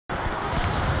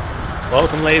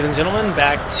Welcome, ladies and gentlemen,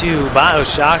 back to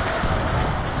Bioshock.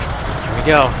 Here we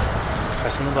go.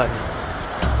 Pressing the button.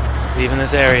 Leaving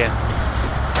this area.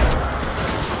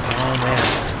 Oh man.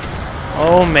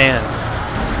 Oh man.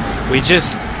 We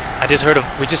just heard a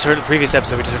previous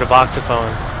episode. We just heard a voxophone.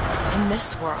 In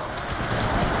this world.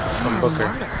 From Booker.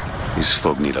 Murder. These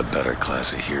folk need a better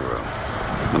class of hero.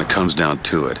 When it comes down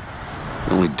to it,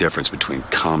 the only difference between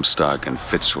Comstock and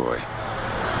Fitzroy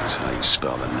is how you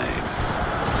spell the name.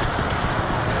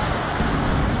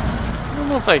 I don't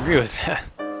know if I agree with that.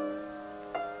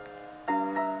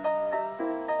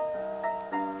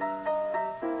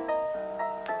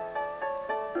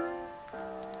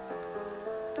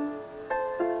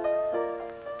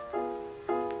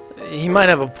 He might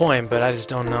have a point, but I just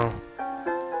don't know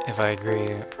if I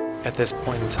agree at this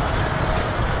point in time.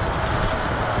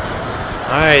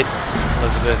 Alright,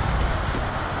 Elizabeth.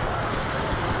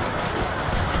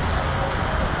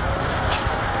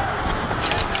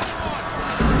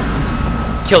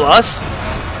 Kill us?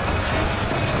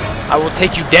 I will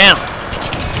take you down.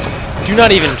 Do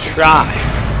not even try.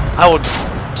 I will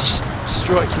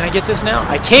destroy. Can I get this now?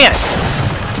 I can!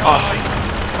 Awesome.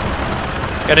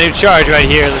 Got a new charge right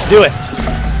here. Let's do it.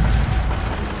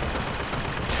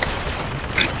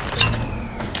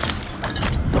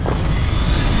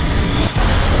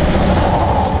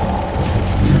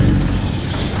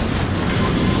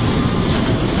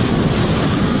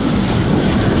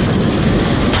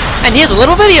 And here's a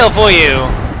little video for you.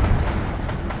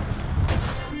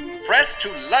 Press to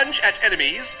lunge at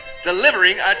enemies,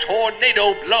 delivering a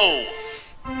tornado blow.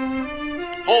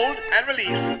 Hold and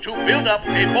release to build up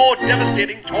a more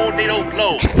devastating tornado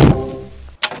blow.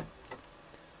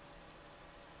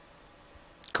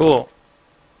 Cool.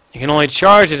 You can only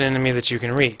charge an enemy that you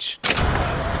can reach.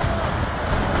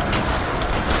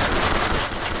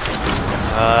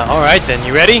 Alright then,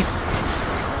 you ready?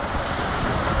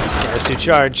 Yeah, let's do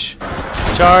charge.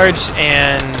 Charge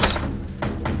and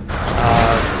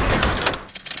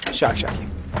shocky.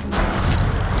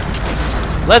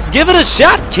 Let's give it a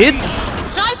shot, kids!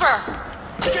 Sniper!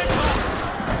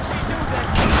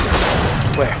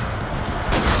 Where?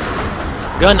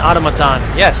 Gun automaton,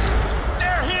 yes.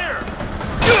 They're here.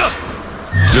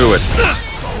 Do it.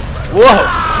 Whoa!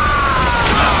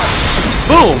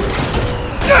 Boom!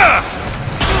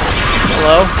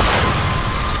 Hello?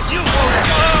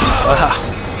 Wow.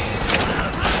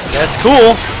 That's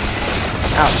cool.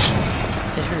 Ouch.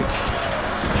 It hurt.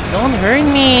 Don't hurt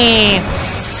me!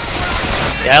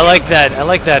 Yeah, I like that. I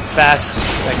like that fast,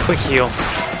 that quick heal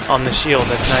on the shield.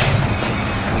 That's nice.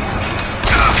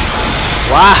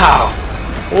 Wow!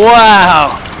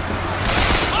 Wow!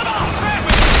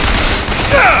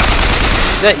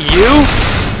 Is that you?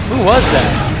 Who was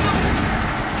that?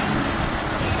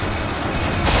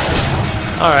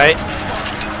 Alright.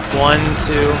 1,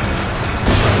 2.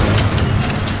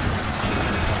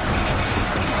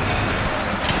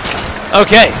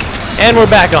 Okay. And we're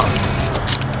back on.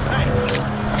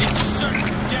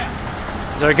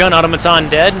 Is our gun automaton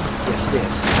dead? Yes, it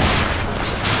is.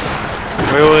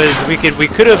 Where was we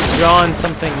could have drawn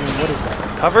something? What is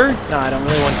that? Cover? No, I don't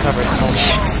really want cover.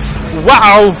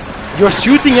 Wow! You're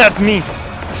shooting at me!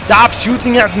 Stop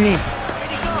shooting at me!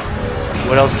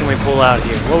 What else can we pull out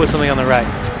here? What was something on the right?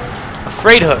 A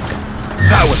freight hook.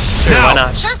 That one. Sure, why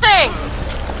not? Sure thing!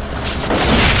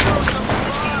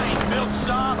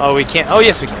 Oh, we can't. Oh,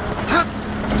 yes, we can.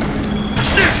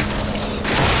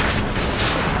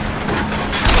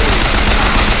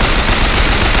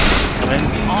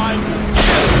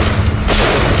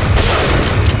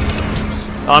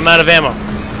 Oh, I'm out of ammo.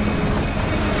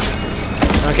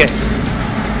 Okay.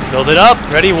 Build it up.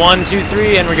 Ready? 1, 2,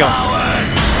 3, and we're going.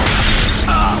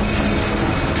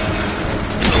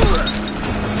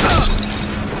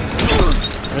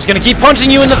 I'm just gonna keep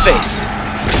punching you in the face.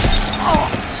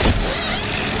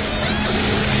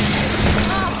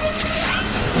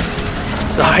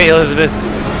 Sorry, Elizabeth.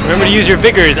 Remember to use your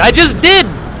vigors. I just did!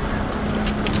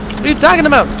 What are you talking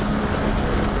about?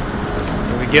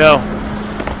 Here we go.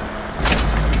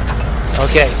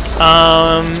 Okay,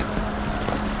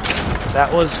 that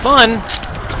was fun.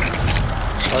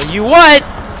 Tell you what,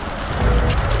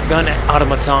 gun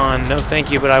automaton, no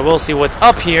thank you, but I will see what's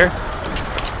up here,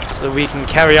 so that we can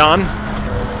carry on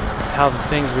with how the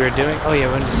things we are doing. Oh yeah,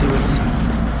 we wanted to see what's,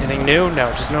 anything new?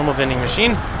 No, just normal vending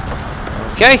machine.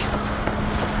 Okay.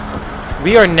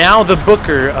 We are now the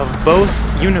Booker of both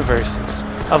universes.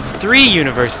 Of 3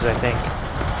 universes, I think.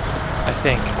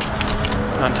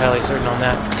 I'm not entirely certain on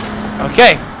that.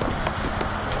 Okay.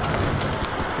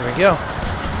 Here we go.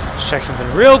 Let's check something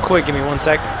real quick. Give me 1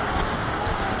 sec.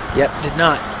 Yep, did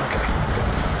not. Okay,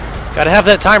 good. Gotta have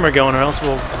that timer going, or else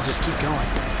we'll just keep going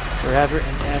forever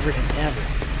and ever and ever.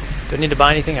 Do I need to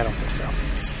buy anything? I don't think so.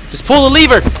 Just pull the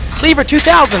lever! Lever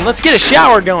 2000! Let's get a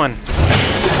shower going!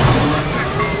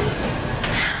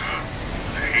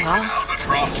 Well,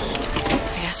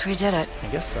 I guess we did it. I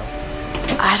guess so.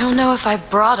 I don't know if I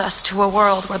brought us to a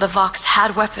world where the Vox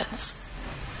had weapons.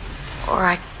 Or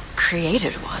I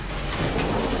created one.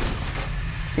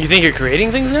 You think you're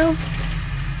creating things now?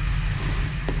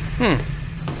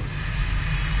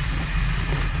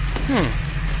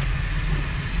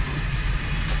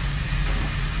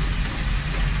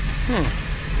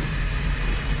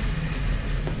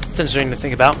 It's interesting to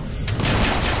think about.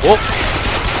 Whoa.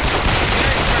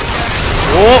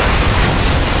 Whoa.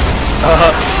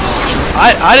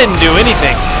 I didn't do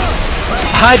anything.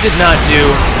 I did not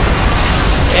do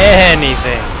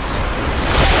anything.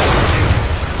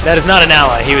 That is not an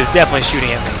ally. He was definitely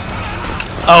shooting at me.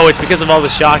 Oh, it's because of all the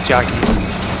shock jockeys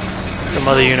from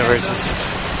other universes.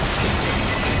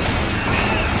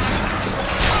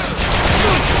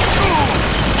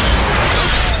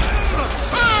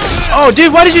 Oh,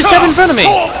 dude, why did you step in front of me?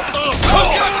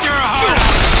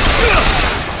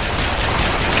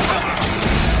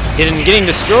 Getting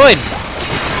destroyed.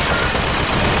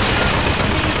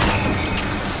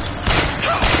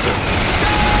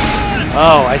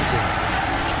 Oh, I see.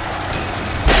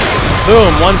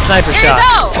 Boom, one sniper Here shot. you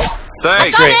go!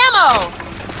 Thanks. I got ammo!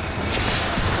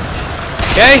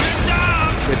 Okay.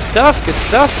 Good stuff, good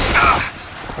stuff.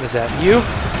 What is that, you?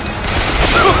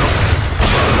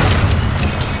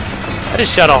 I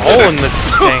just shot a hole in the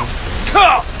thing.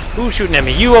 Who's shooting at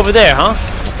me? You over there, huh?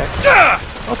 Okay.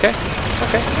 Okay.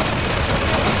 Okay.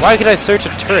 Why could I search a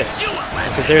turret?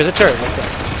 Because there's a turret right there.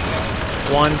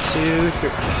 1, 2, 3.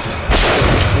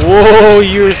 Whoa,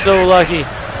 you're so lucky.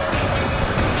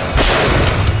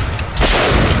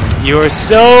 You're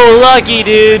so lucky,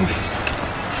 dude.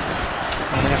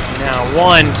 Coming after you now.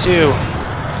 1, 2.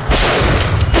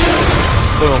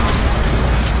 Boom.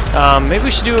 Maybe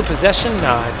we should do a possession?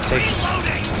 No, it takes...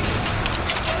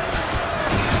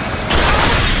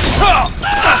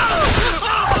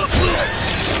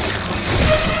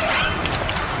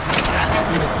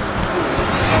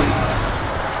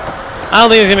 I don't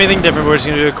think it's gonna be anything different. We're just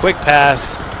gonna do a quick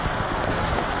pass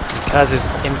because it's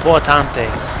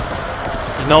importantes.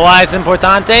 You know why it's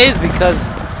importantes?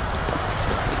 Because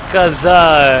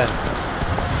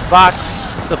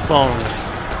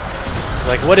voxophones. It's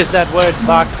like, what is that word?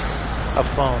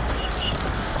 Voxophones.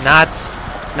 Not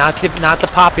the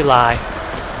populi.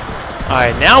 All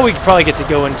right, now we probably get to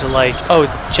go into like we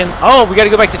got to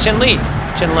go back to Chen Li.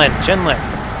 Chen Lin.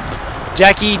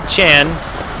 Jackie Chan,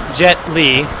 Jet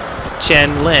Li,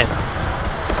 Chen Lin.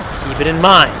 Keep it in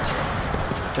mind.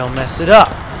 Don't mess it up.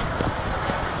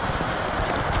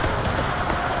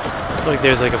 I feel like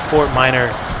there's like a Fort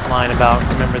Minor line about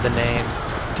remember the name.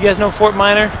 Do you guys know Fort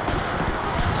Minor?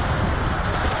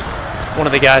 One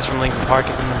of the guys from Linkin Park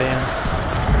is in the band.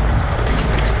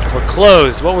 We're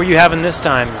closed. What were you having this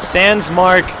time? Sans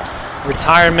Mark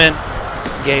Retirement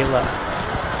Gala.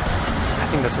 I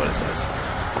think that's what it says.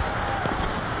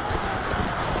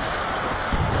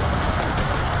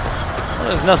 Well,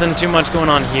 there's nothing too much going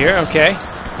on here. Okay.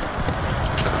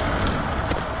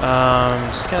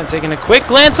 Just kind of taking a quick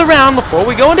glance around before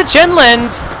we go into Chen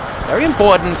Lin's. It's very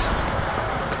important.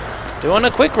 Doing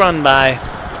a quick run by.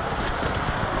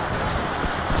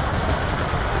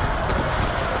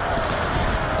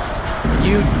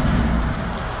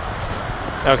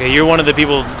 Okay, you're one of the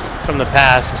people from the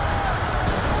past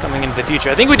coming into the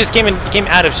future. I think we just came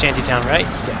out of Shantytown, right?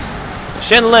 Yes.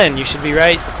 Shen Lin, you should be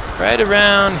right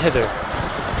around hither.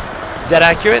 Is that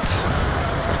accurate?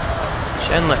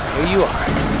 Shen Lin, here you are.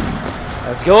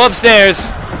 Let's go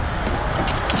upstairs.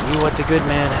 See what the good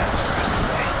man has for us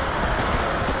today.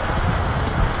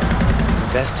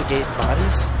 Investigate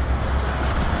bodies?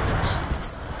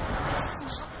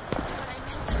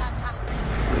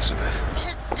 Elizabeth.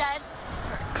 Dead.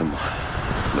 Come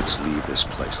on. Let's leave this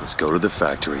place. Let's go to the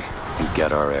factory and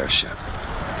get our airship.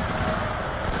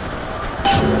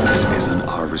 This isn't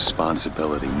our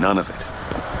responsibility. None of it.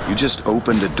 You just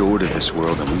opened a door to this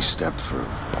world and we stepped through.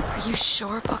 Are you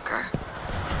sure, Booker?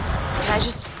 Did I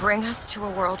just bring us to a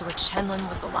world where Chenlin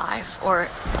was alive? Or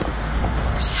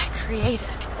did I create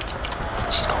it?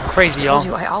 She's going crazy, I y'all. told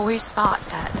you, I always thought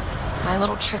that my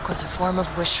little trick was a form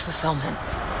of wish fulfillment.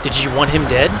 Did you want him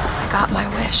dead? I got my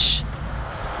wish.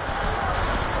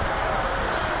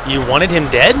 You wanted him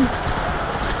dead?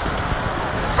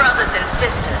 Brothers and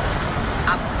sisters,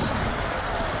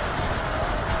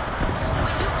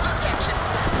 when you look at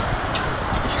yourself,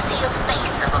 you see a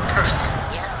face of a person,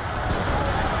 yes?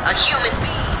 A human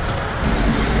being.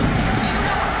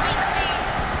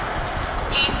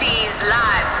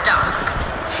 livestock.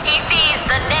 He sees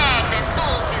the nag that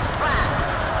pulls his pride,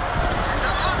 the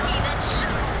monkey that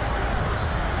shoots.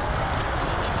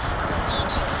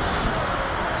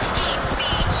 He'd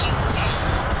feed you now.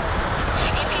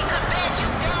 If he could bed you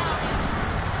down,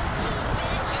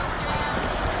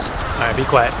 Alright, be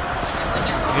quiet.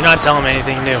 Do not tell him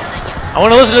anything new. I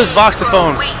want to listen to this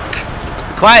voxophone. Be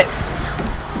quiet.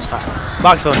 Right,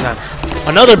 voxophone time.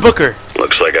 Another Booker.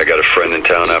 Looks like I got a friend in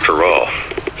town after all.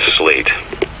 Slate.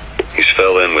 He's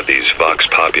fell in with these Vox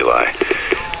Populi.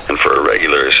 And for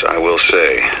irregulars, I will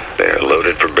say, they're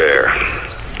loaded for bear.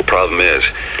 Problem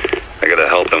is, I gotta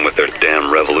help them with their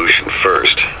damn revolution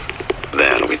first.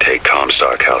 Then we take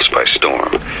Comstock House by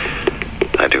storm.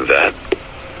 I do that,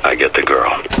 I get the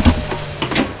girl.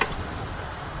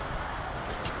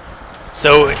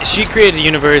 So she created a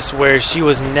universe where she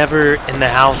was never in the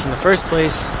house in the first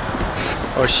place,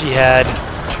 or she had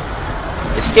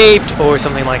escaped, or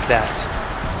something like that.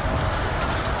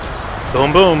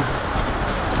 Boom, boom.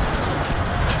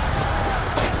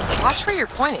 Watch where you're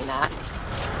pointing at.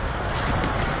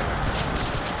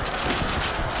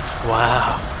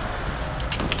 Wow.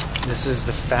 This is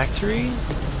the factory?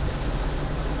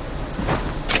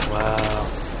 Wow.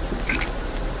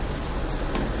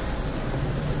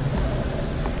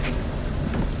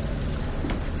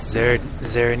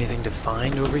 Is there anything to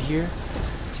find over here?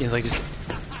 Seems like just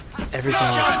everything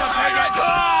is...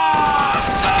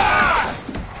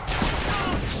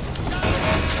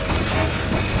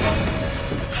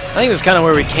 I think that's kind of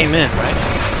where we came in, right?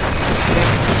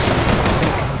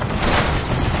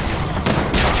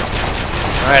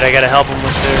 Alright, I gotta help them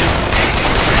with their...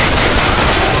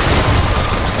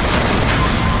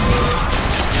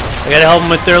 I gotta help them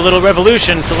with their little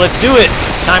revolution, so let's do it!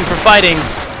 It's time for fighting!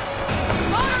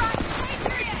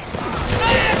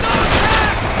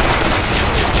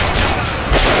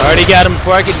 Already got him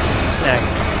before I could snag him.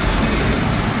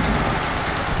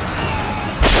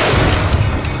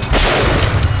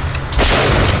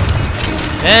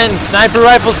 And sniper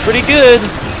rifle's pretty good,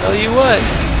 tell you what.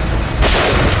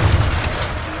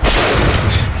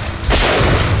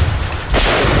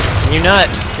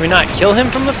 Can we not kill him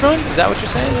from the front? Is that what you're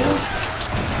saying? Yeah.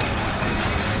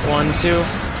 1, 2.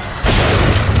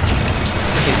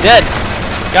 He's dead.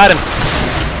 Got him.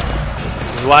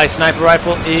 This is why sniper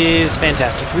rifle is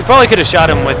fantastic. We probably could have shot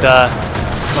him with some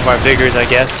of our vigors, I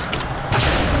guess.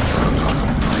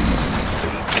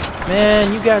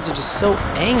 Man, you guys are just so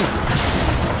angry.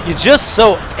 You're just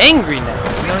so angry now.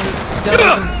 You know, you don't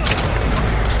even...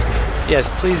 Yes,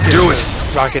 please give us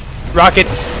a rocket.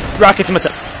 Rocket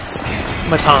Matan.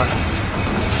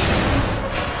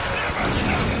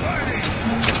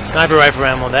 Sniper rifle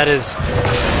ammo, that is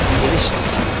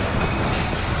delicious.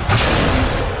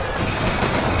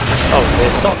 Oh, the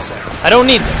assault's there. I don't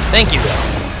need them. Thank you, though.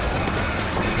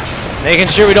 Making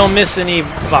sure we don't miss any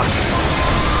voxophones.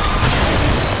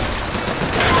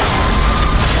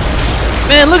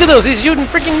 Man, look at those. He's shooting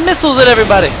freaking missiles at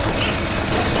everybody.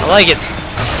 I like it.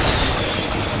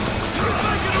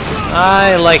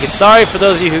 I like it. Sorry for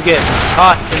those of you who get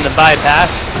caught in the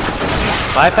bypass.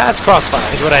 Bypass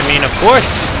crossfire is what I mean, of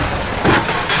course.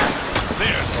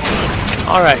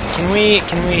 Alright, can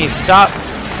we stop?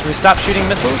 Can we stop shooting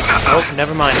missiles? Oh,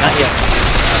 never mind, not yet.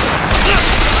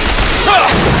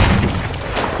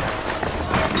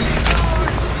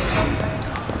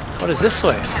 What is this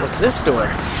way? What's this door?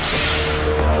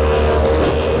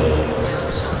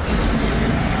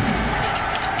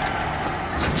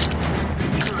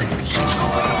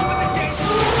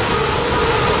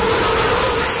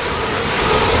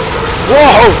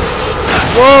 Whoa!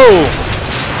 Whoa!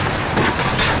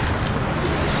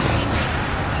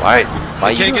 Why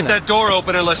I can't get that door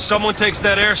open unless someone takes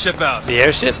that airship out. The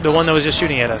airship? The one that was just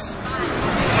shooting at us.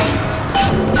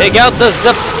 Take out the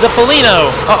Zeppelino!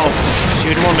 Uh-oh.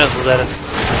 Shooting more missiles at us.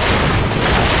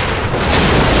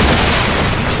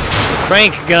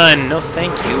 Crank gun. No,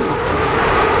 thank you.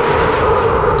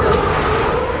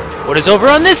 What is over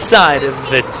on this side of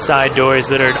the side doors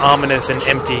that are ominous and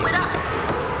empty?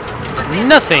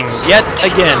 Nothing yet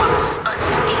again.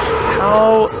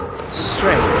 How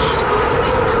strange.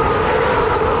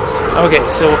 Okay,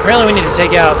 so apparently we need to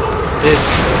take out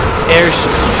this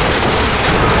airship.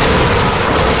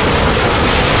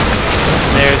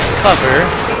 There's cover.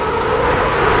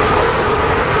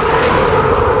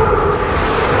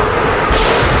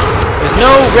 There's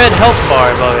no red health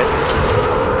bar above it.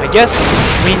 I guess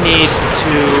we need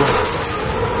to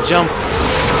jump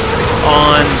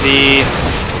on the...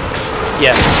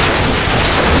 Yes.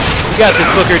 You got this,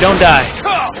 Booker. Don't die.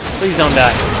 Please don't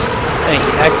die. Thank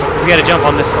you. Excellent. We gotta jump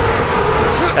on this thing.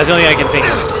 That's the only thing I can think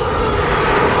of.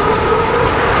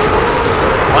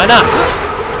 Why not?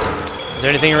 Is there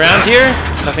anything around here?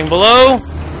 Nothing below?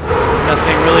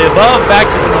 Nothing really above? Back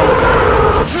to the normal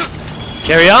thing.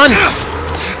 Carry on!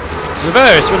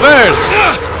 Reverse! Reverse!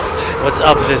 What's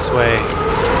up this way?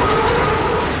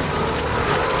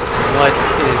 What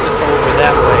is over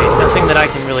that way? Nothing that I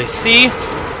can really see.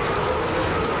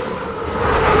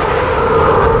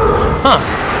 Huh.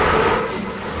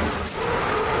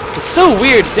 It's so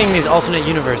weird seeing these alternate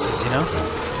universes, you know?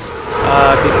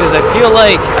 Because I feel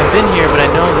like I've been here, but I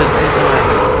know that at the same time I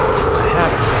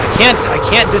haven't. I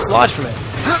can't dislodge from it.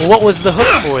 Well, what was the hook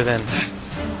for then?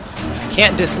 I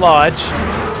can't dislodge,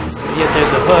 but yet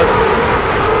there's a hook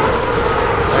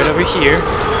right over here.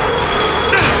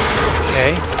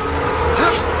 Okay.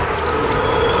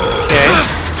 Okay.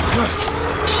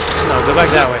 No, go back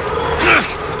that way.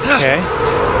 Okay.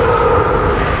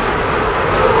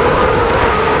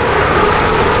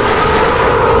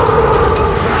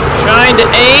 Trying to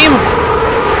aim.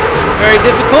 Very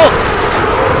difficult.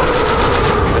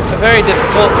 Very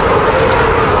difficult.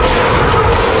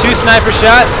 2 sniper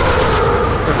shots.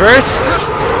 Reverse.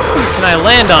 Can I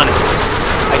land on it?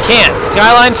 I can't.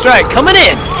 Skyline strike coming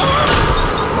in.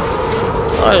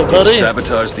 Sorry, buddy.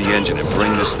 Sabotage the engine and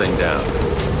bring this thing down.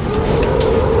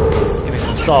 Give me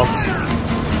some salts.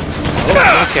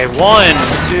 Oh, okay, 1,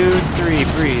 2, 3.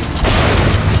 Breathe.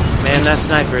 Man, that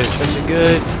sniper is such a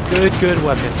good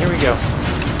weapon. Here we go.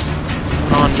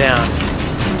 On down.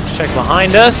 Let's check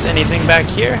behind us. Anything back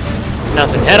here?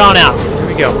 Nothing. Head on out. Here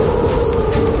we go.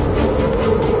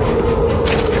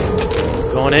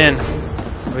 Going in.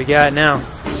 What we got now?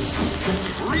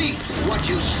 Reap what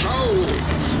you sow.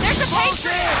 There's a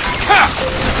patron!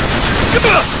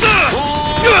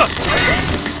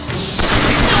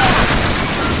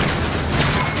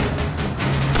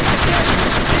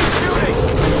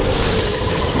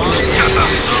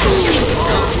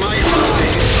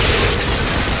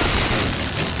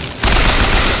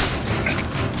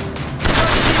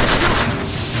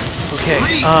 Okay,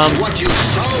 what you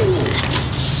sow.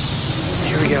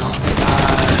 here we go.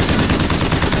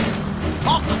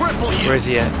 I'll cripple you. Where is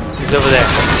he at? He's over there.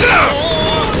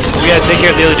 We gotta take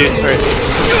care of the other dudes first.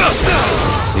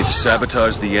 Need to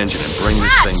sabotage the engine and bring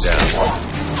this thing down.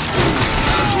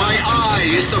 As my eye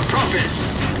is the prophet's.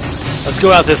 Let's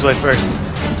go out this way first.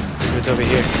 See what's over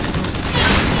here.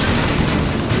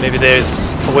 Maybe there's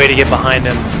a way to get behind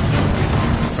him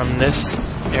from this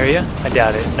area. I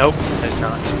doubt it. Nope, there's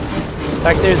not. In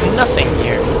fact, there's nothing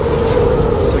here.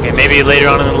 It's okay. Maybe later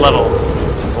on in the level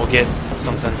we'll get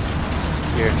something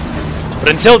here. But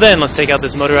until then, let's take out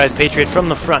this motorized Patriot from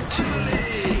the front.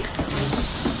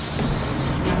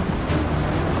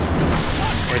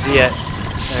 Where's he at?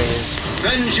 There he is.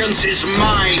 Vengeance is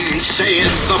mine,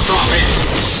 saith the prophet.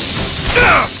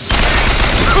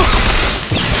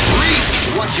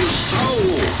 Reap what you sow.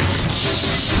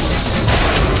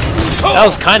 That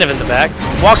was kind of in the back.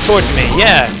 Walk towards me.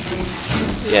 Yeah.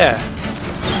 Yeah.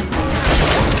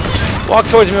 Walk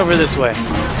towards me over this way.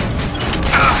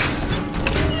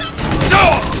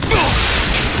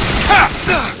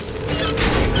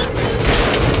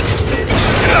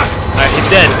 Alright, he's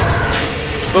dead.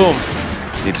 Boom.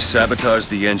 Need to sabotage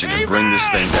the engine and bring this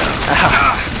thing down.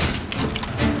 Ow.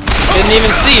 Didn't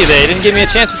even see you there. Didn't give me a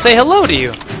chance to say hello to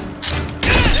you.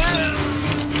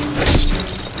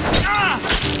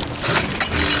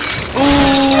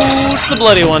 Ooh, it's the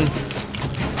bloody one.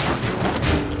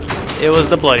 It was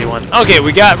the bloody one. Okay,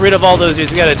 we got rid of all those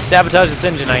dudes. We gotta sabotage this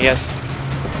engine, I guess.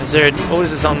 Is there... what is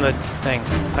this on the thing?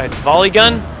 A volley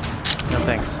gun? No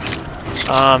thanks.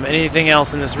 Anything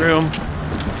else in this room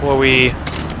before we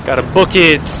gotta book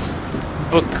it?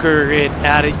 Booker it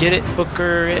out of... get it?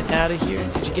 Booker it out of here?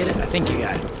 Did you get it? I think you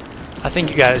got it. I think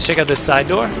you got it. Let's check out this side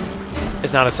door.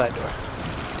 It's not a side door.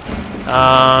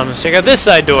 Let's check out this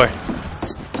side door.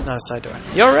 It's not a side door.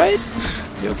 You alright?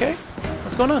 You okay?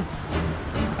 What's going on?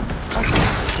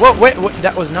 Whoa, wait,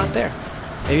 that was not there.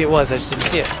 Maybe it was, I just didn't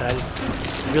see it. I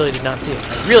really did not see it.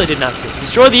 I really did not see it.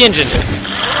 Destroy the engine!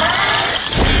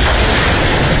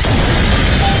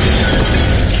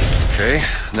 Okay,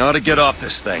 now to get off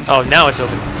this thing. Oh, now it's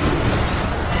open.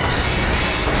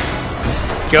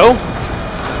 Go?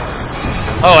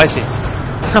 Oh, I see.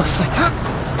 I was like...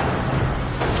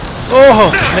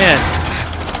 oh, man.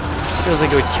 This feels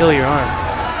like it would kill your arm.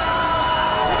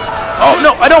 Oh,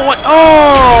 no, I don't want...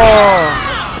 oh!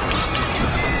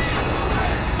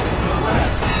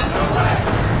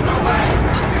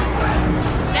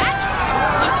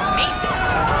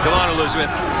 Come on,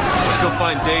 Elizabeth. Let's go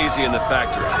find Daisy in the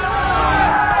factory.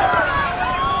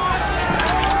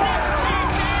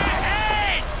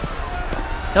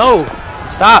 No!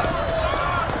 Stop!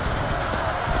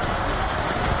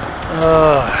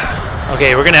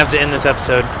 Okay, we're gonna have to end this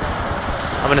episode.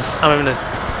 I'm gonna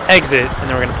exit, and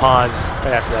then we're gonna pause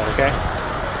right after that.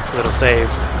 Okay? A little save.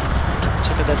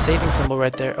 Check out that saving symbol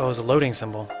right there. Oh, it was a loading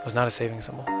symbol. It was not a saving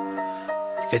symbol.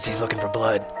 Fitzy's looking for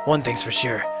blood. One thing's for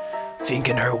sure. Fink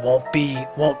and her won't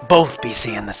both be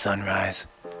seeing the sunrise.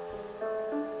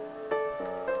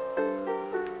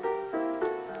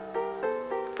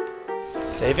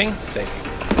 Saving? Saving.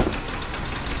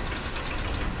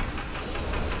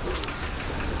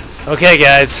 Okay,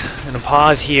 guys. I'm gonna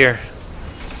pause here.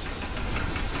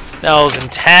 That was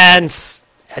intense.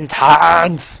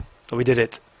 Intense. But we did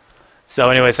it. So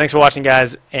anyways, thanks for watching,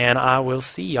 guys, and I will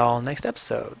see y'all next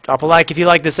episode. Drop a like if you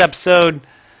like this episode,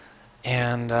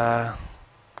 and let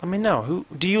me know.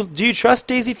 Do you trust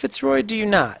Daisy Fitzroy? Do you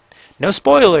not? No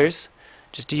spoilers.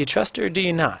 Just do you trust her or do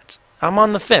you not? I'm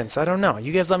on the fence. I don't know.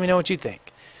 You guys let me know what you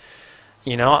think.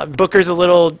 You know, Booker's a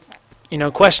little,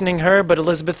 questioning her, but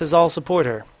Elizabeth is all support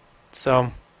her.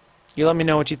 So you let me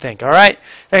know what you think. All right?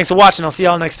 Thanks for watching. I'll see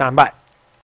y'all next time. Bye.